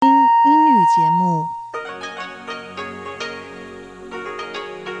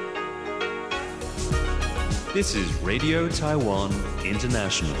This is Radio Taiwan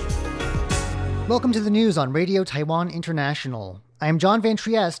International. Welcome to the news on Radio Taiwan International. I am John Van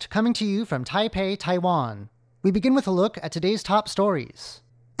Trieste, coming to you from Taipei, Taiwan. We begin with a look at today's top stories.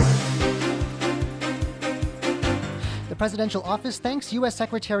 The presidential office thanks U.S.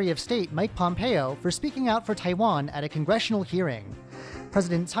 Secretary of State Mike Pompeo for speaking out for Taiwan at a congressional hearing.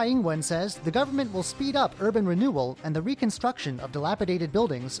 President Tsai Ing-wen says the government will speed up urban renewal and the reconstruction of dilapidated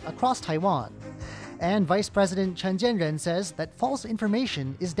buildings across Taiwan. And Vice President Chen Jianren says that false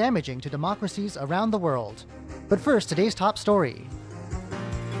information is damaging to democracies around the world. But first, today's top story.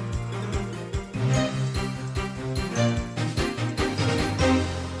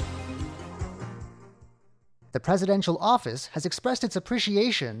 The presidential office has expressed its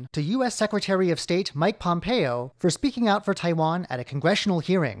appreciation to U.S. Secretary of State Mike Pompeo for speaking out for Taiwan at a congressional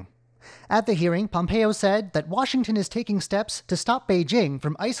hearing. At the hearing, Pompeo said that Washington is taking steps to stop Beijing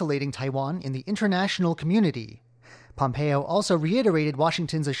from isolating Taiwan in the international community. Pompeo also reiterated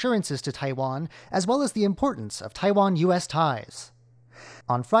Washington's assurances to Taiwan, as well as the importance of Taiwan-U.S. ties.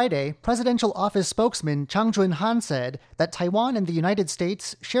 On Friday, presidential office spokesman Chang Jun-han said that Taiwan and the United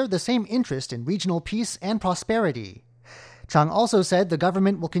States share the same interest in regional peace and prosperity. Chang also said the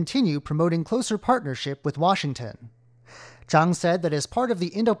government will continue promoting closer partnership with Washington. Chang said that as part of the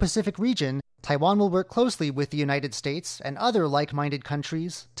Indo-Pacific region, Taiwan will work closely with the United States and other like-minded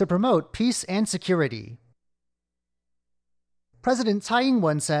countries to promote peace and security. President Tsai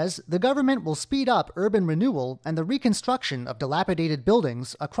Ing-wen says the government will speed up urban renewal and the reconstruction of dilapidated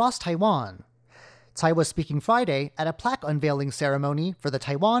buildings across Taiwan. Tsai was speaking Friday at a plaque unveiling ceremony for the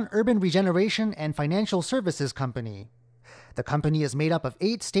Taiwan Urban Regeneration and Financial Services Company. The company is made up of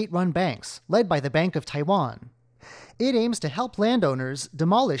 8 state-run banks, led by the Bank of Taiwan. It aims to help landowners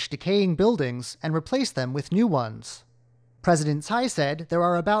demolish decaying buildings and replace them with new ones. President Tsai said there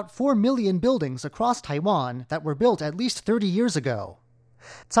are about 4 million buildings across Taiwan that were built at least 30 years ago.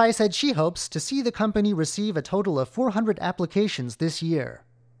 Tsai said she hopes to see the company receive a total of 400 applications this year.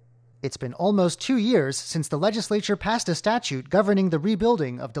 It's been almost 2 years since the legislature passed a statute governing the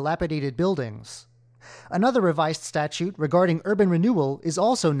rebuilding of dilapidated buildings. Another revised statute regarding urban renewal is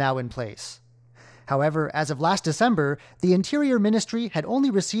also now in place. However, as of last December, the Interior Ministry had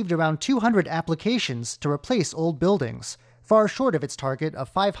only received around 200 applications to replace old buildings, far short of its target of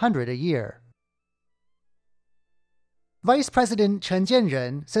 500 a year. Vice President Chen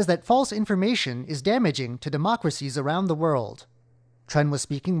Jianren says that false information is damaging to democracies around the world. Chen was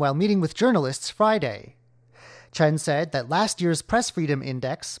speaking while meeting with journalists Friday. Chen said that last year's Press Freedom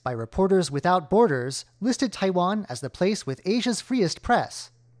Index by Reporters Without Borders listed Taiwan as the place with Asia's freest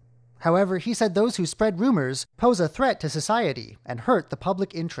press. However, he said those who spread rumors pose a threat to society and hurt the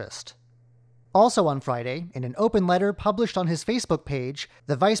public interest. Also on Friday, in an open letter published on his Facebook page,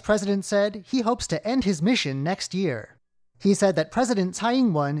 the vice president said he hopes to end his mission next year. He said that President Tsai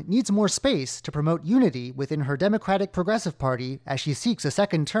Ing-wen needs more space to promote unity within her Democratic Progressive Party as she seeks a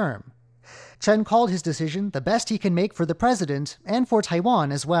second term. Chen called his decision the best he can make for the president and for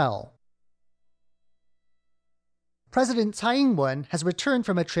Taiwan as well. President Tsai Ing-wen has returned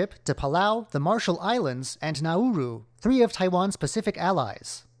from a trip to Palau, the Marshall Islands, and Nauru, 3 of Taiwan's Pacific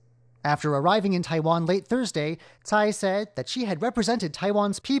allies. After arriving in Taiwan late Thursday, Tsai said that she had represented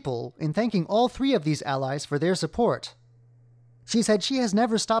Taiwan's people in thanking all 3 of these allies for their support. She said she has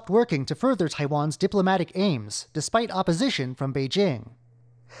never stopped working to further Taiwan's diplomatic aims, despite opposition from Beijing.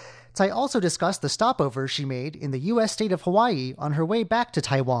 Tsai also discussed the stopover she made in the U.S. state of Hawaii on her way back to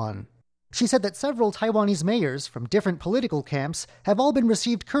Taiwan. She said that several Taiwanese mayors from different political camps have all been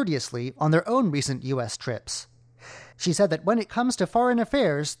received courteously on their own recent U.S. trips. She said that when it comes to foreign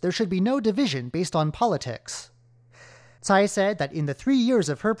affairs, there should be no division based on politics. Tsai said that in the 3 years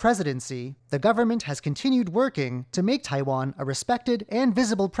of her presidency, the government has continued working to make Taiwan a respected and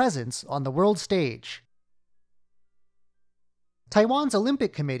visible presence on the world stage. Taiwan's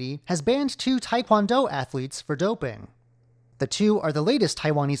Olympic Committee has banned 2 Taekwondo athletes for doping. The 2 are the latest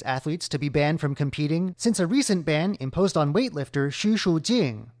Taiwanese athletes to be banned from competing since a recent ban imposed on weightlifter Xu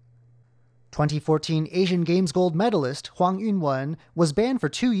Shujing. 2014 Asian Games gold medalist Huang Yunwen was banned for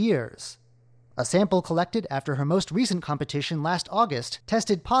 2 years. A sample collected after her most recent competition last August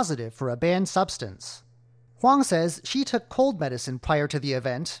tested positive for a banned substance. Huang says she took cold medicine prior to the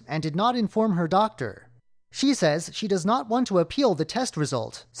event and did not inform her doctor. She says she does not want to appeal the test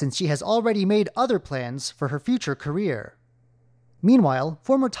result since she has already made other plans for her future career. Meanwhile,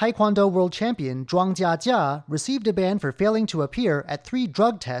 former Taekwondo world champion Zhuang Jiajia received a ban for failing to appear at 3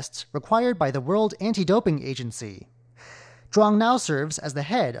 drug tests required by the World Anti-Doping Agency. Zhuang now serves as the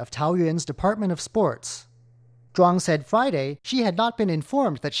head of Taoyuan's Department of Sports. Zhuang said Friday she had not been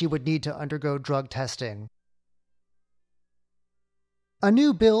informed that she would need to undergo drug testing. A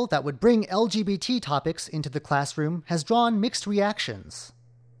new bill that would bring LGBT topics into the classroom has drawn mixed reactions.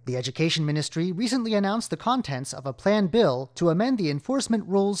 The Education Ministry recently announced the contents of a planned bill to amend the enforcement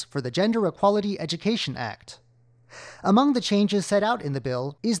rules for the Gender Equality Education Act. Among the changes set out in the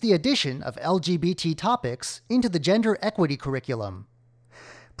bill is the addition of LGBT topics into the gender equity curriculum.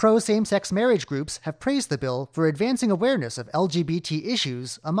 Pro-same-sex marriage groups have praised the bill for advancing awareness of LGBT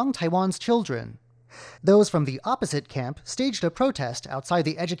issues among Taiwan's children. Those from the opposite camp staged a protest outside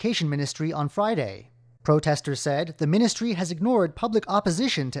the Education Ministry on Friday. Protesters said the ministry has ignored public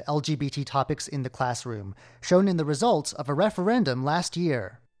opposition to LGBT topics in the classroom, shown in the results of a referendum last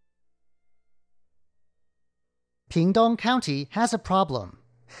year. Pingdong County has a problem.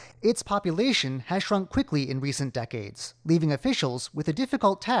 Its population has shrunk quickly in recent decades, leaving officials with the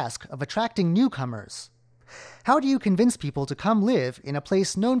difficult task of attracting newcomers. How do you convince people to come live in a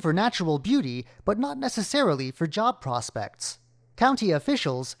place known for natural beauty, but not necessarily for job prospects? County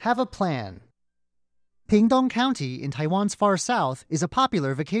officials have a plan. Pingdong County in Taiwan's far south is a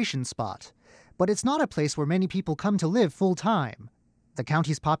popular vacation spot, but it's not a place where many people come to live full-time. The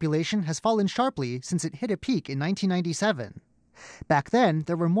county's population has fallen sharply since it hit a peak in 1997. Back then,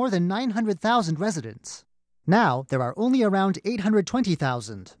 there were more than 900,000 residents. Now, there are only around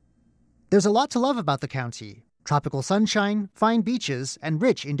 820,000. There's a lot to love about the county: tropical sunshine, fine beaches, and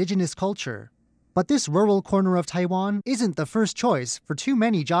rich indigenous culture. But this rural corner of Taiwan isn't the first choice for too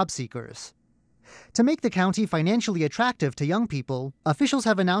many job seekers. To make the county financially attractive to young people, officials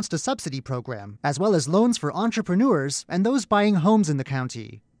have announced a subsidy program, as well as loans for entrepreneurs and those buying homes in the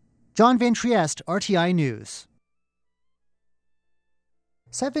county. John Van Trieste, RTI News.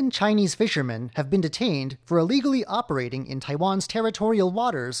 7 Chinese fishermen have been detained for illegally operating in Taiwan's territorial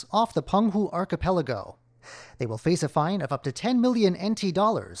waters off the Penghu archipelago. They will face a fine of up to 10 million NT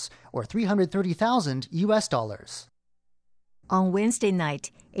dollars, or $330,000 US. On Wednesday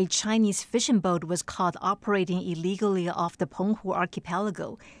night, a Chinese fishing boat was caught operating illegally off the Penghu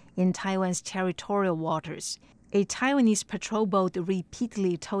archipelago in Taiwan's territorial waters. A Taiwanese patrol boat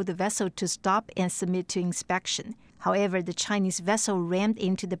repeatedly told the vessel to stop and submit to inspection. However, the Chinese vessel rammed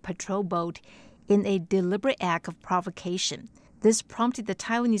into the patrol boat in a deliberate act of provocation. This prompted the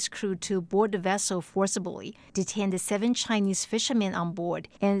Taiwanese crew to board the vessel forcibly, detain the 7 Chinese fishermen on board,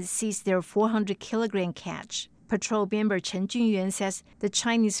 and seize their 400-kilogram catch. Patrol member Chen Junyuan says the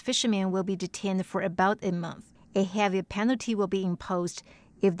Chinese fishermen will be detained for about a month. A heavy penalty will be imposed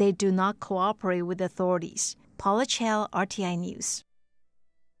if they do not cooperate with authorities. Paula Chow, RTI News.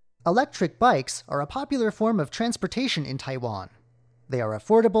 Electric bikes are a popular form of transportation in Taiwan. They are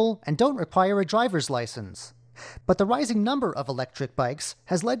affordable and don't require a driver's license. But the rising number of electric bikes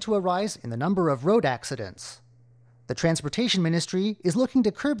has led to a rise in the number of road accidents. The Transportation Ministry is looking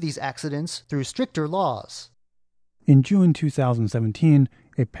to curb these accidents through stricter laws. In June 2017,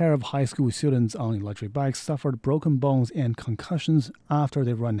 a pair of high school students on electric bikes suffered broken bones and concussions after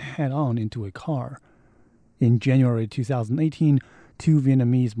they ran head-on into a car. In January 2018, 2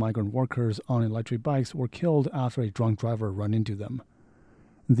 Vietnamese migrant workers on electric bikes were killed after a drunk driver ran into them.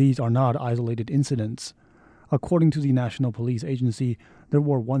 These are not isolated incidents. According to the National Police Agency, there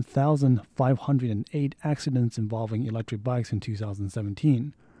were 1,508 accidents involving electric bikes in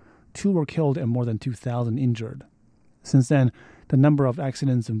 2017. 2 were killed and more than 2,000 injured. Since then, the number of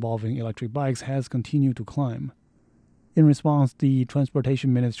accidents involving electric bikes has continued to climb. In response, the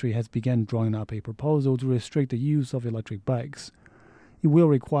Transportation Ministry has begun drawing up a proposal to restrict the use of electric bikes. It will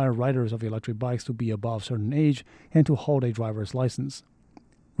require riders of electric bikes to be above a certain age and to hold a driver's license.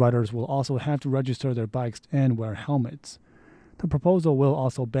 Riders will also have to register their bikes and wear helmets. The proposal will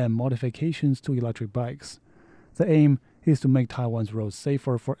also ban modifications to electric bikes. The aim is to make Taiwan's roads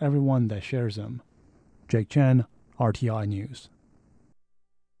safer for everyone that shares them. Jake Chen, RTI News.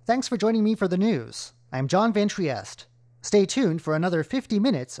 Thanks for joining me for the news. I'm John Van Trieste. Stay tuned for another 50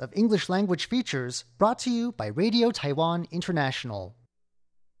 minutes of English language features brought to you by Radio Taiwan International.